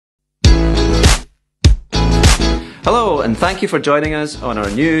Hello, and thank you for joining us on our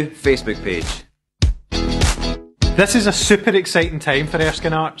new Facebook page. This is a super exciting time for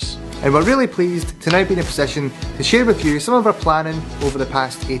Erskine Arts. And we're really pleased to now be in a position to share with you some of our planning over the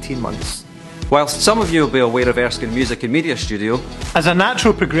past 18 months. Whilst some of you will be aware of Erskine Music and Media Studio, as a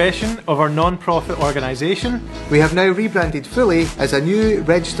natural progression of our non-profit organisation, we have now rebranded fully as a new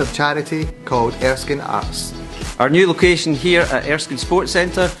registered charity called Erskine Arts. Our new location here at Erskine Sports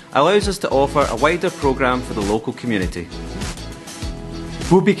Centre allows us to offer a wider programme for the local community.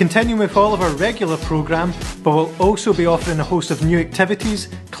 We'll be continuing with all of our regular programme, but we'll also be offering a host of new activities,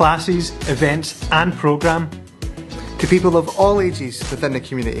 classes, events and programme to people of all ages within the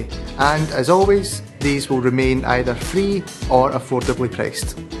community, and as always, these will remain either free or affordably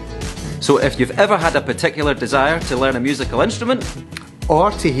priced. So if you've ever had a particular desire to learn a musical instrument,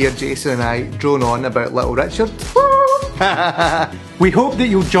 or to hear Jason and I drone on about Little Richard, we hope that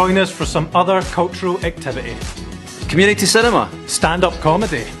you'll join us for some other cultural activity. Community cinema, stand-up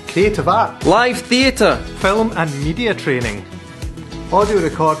comedy, creative art, live theatre, film and media training, audio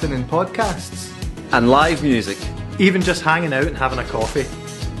recording and podcasts, and live music. Even just hanging out and having a coffee.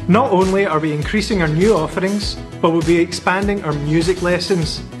 Not only are we increasing our new offerings, but we'll be expanding our music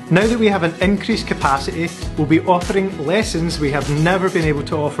lessons. Now that we have an increased capacity, we'll be offering lessons we have never been able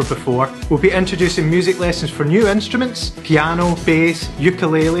to offer before. We'll be introducing music lessons for new instruments, piano, bass,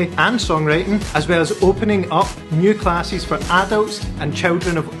 ukulele and songwriting, as well as opening up new classes for adults and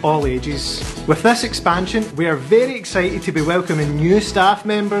children of all ages. With this expansion, we are very excited to be welcoming new staff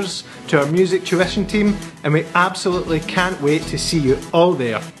members to our music tuition team, and we absolutely can't wait to see you all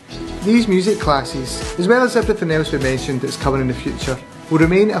there. These music classes, as well as everything else we mentioned that's coming in the future, will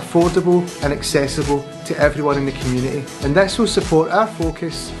remain affordable and accessible to everyone in the community, and this will support our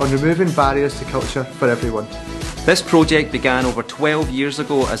focus on removing barriers to culture for everyone. This project began over 12 years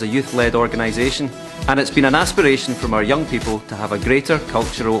ago as a youth-led organisation, and it's been an aspiration from our young people to have a greater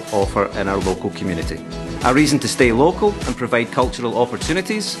cultural offer in our local community. A reason to stay local and provide cultural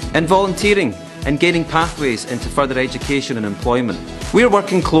opportunities, and volunteering and gaining pathways into further education and employment. We are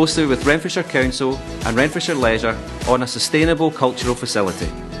working closely with Renfrewshire Council and Renfrewshire Leisure on a sustainable cultural facility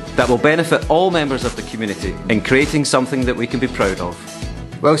that will benefit all members of the community in creating something that we can be proud of.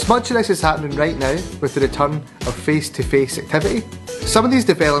 Whilst much of this is happening right now with the return of face-to-face activity, some of these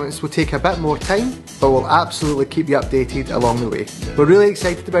developments will take a bit more time, but we'll absolutely keep you updated along the way. We're really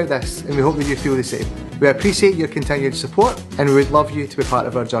excited about this and we hope that you feel the same. We appreciate your continued support and we would love you to be part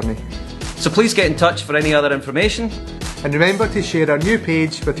of our journey. So please get in touch for any other information. And remember to share our new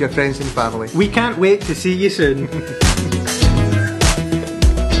page with your friends and family. We can't wait to see you soon.